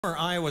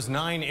Iowa's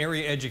 9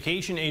 area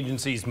education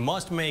agencies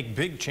must make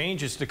big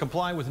changes to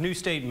comply with new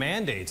state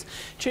mandates.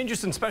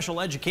 Changes in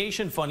special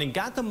education funding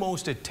got the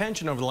most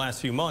attention over the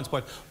last few months,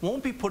 but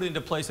won't be put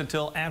into place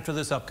until after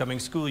this upcoming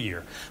school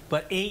year.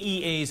 But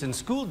AEAs and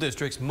school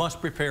districts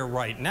must prepare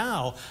right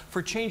now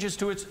for changes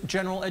to its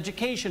general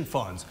education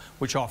funds,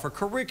 which offer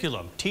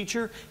curriculum,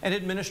 teacher, and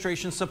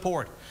administration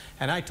support.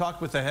 And I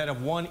talked with the head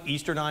of one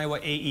Eastern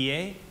Iowa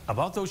AEA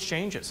about those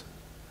changes.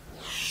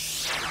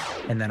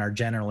 And then our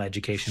general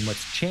education,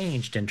 what's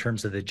changed in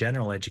terms of the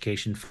general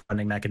education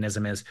funding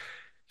mechanism is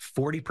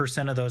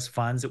 40% of those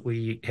funds that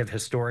we have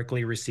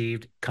historically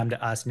received come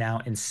to us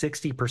now, and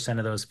 60%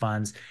 of those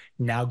funds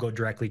now go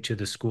directly to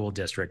the school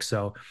district.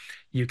 So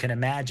you can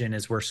imagine,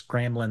 as we're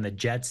scrambling the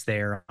jets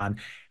there on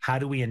how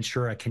do we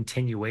ensure a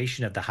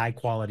continuation of the high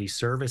quality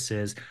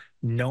services,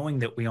 knowing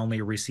that we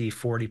only receive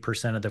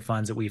 40% of the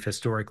funds that we've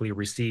historically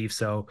received.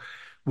 So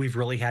we've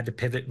really had to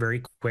pivot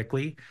very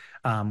quickly.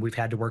 We've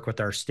had to work with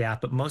our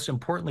staff, but most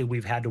importantly,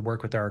 we've had to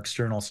work with our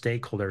external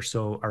stakeholders.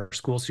 So our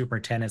school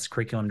superintendents,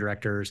 curriculum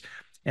directors,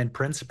 and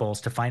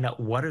principals to find out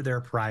what are their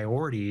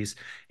priorities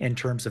in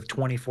terms of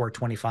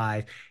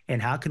 24-25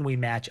 and how can we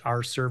match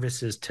our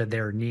services to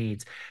their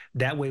needs.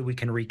 That way we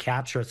can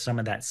recapture some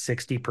of that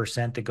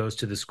 60% that goes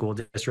to the school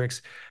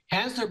districts.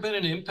 Has there been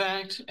an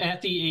impact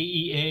at the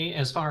AEA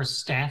as far as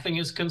staffing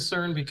is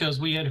concerned? Because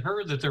we had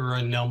heard that there were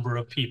a number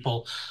of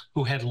people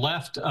who had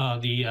left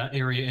the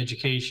area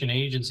education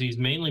agencies,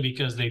 mainly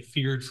because they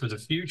feared for the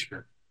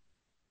future.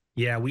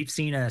 Yeah, we've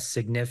seen a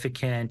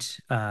significant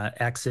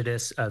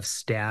exodus of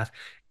staff,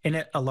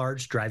 and a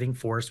large driving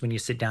force when you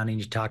sit down and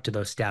you talk to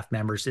those staff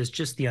members is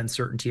just the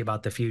uncertainty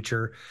about the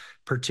future,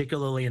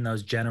 particularly in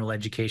those general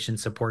education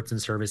supports and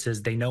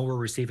services. They know we're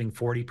receiving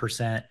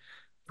 40%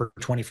 for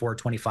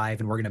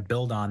 24-25, and we're going to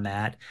build on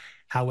that.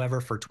 However,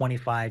 for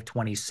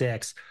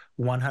 25-26,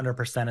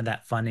 100% of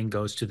that funding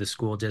goes to the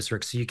school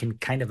district. So you can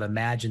kind of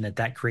imagine that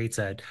that creates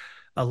a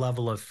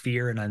level of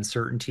fear and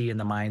uncertainty in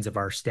the minds of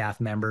our staff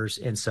members.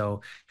 And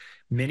so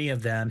many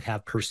of them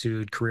have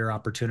pursued career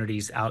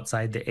opportunities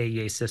outside the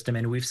AEA system,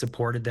 and we've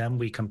supported them.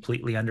 We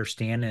completely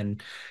understand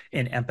and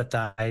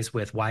empathize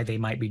with why they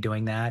might be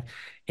doing that.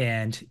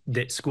 And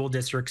that school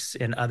districts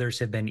and others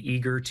have been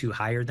eager to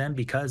hire them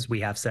because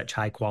we have such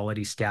high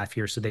quality staff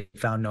here. So they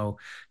found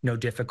no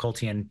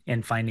difficulty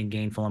in finding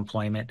gainful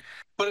employment.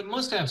 But it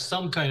must have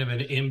some kind of an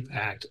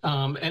impact.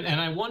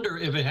 And I wonder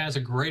if it has a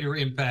greater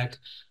impact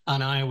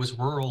on Iowa's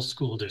rural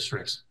school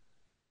districts.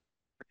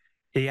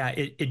 Yeah,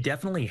 it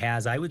definitely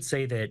has. I would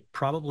say that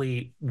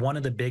probably one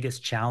of the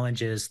biggest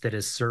challenges that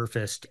has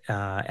surfaced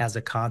as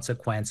a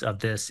consequence of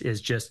this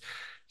is just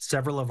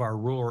several of our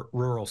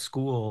rural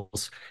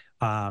schools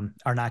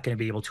are not going to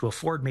be able to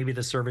afford maybe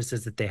the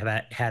services that they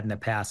have had in the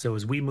past. So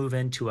as we move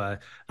into a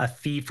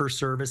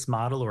fee-for-service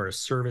model or a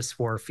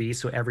service-for-fee,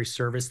 so every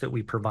service that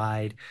we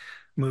provide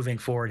moving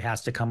forward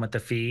has to come with a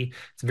fee.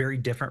 It's very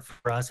different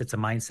for us. It's a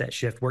mindset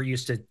shift. We're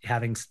used to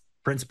having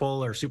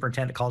principal or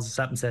superintendent calls us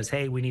up and says,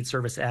 hey, we need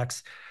service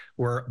X.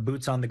 We're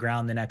boots on the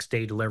ground the next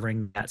day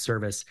delivering that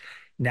service.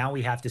 Now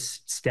we have to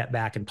step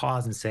back and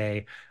pause and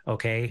say,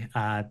 okay,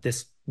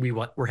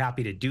 we're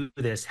happy to do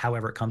this.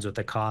 However, it comes with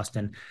a cost,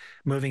 and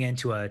moving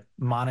into a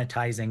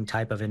monetizing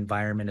type of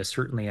environment is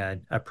certainly a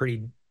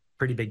pretty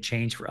big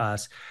change for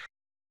us.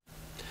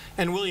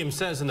 And Williams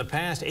says in the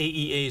past,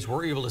 AEAs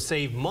were able to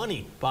save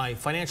money by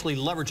financially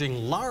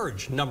leveraging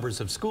large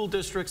numbers of school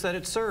districts that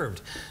it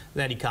served.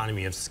 That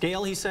economy of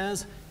scale, he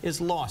says,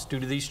 is lost due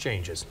to these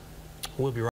changes. We'll be right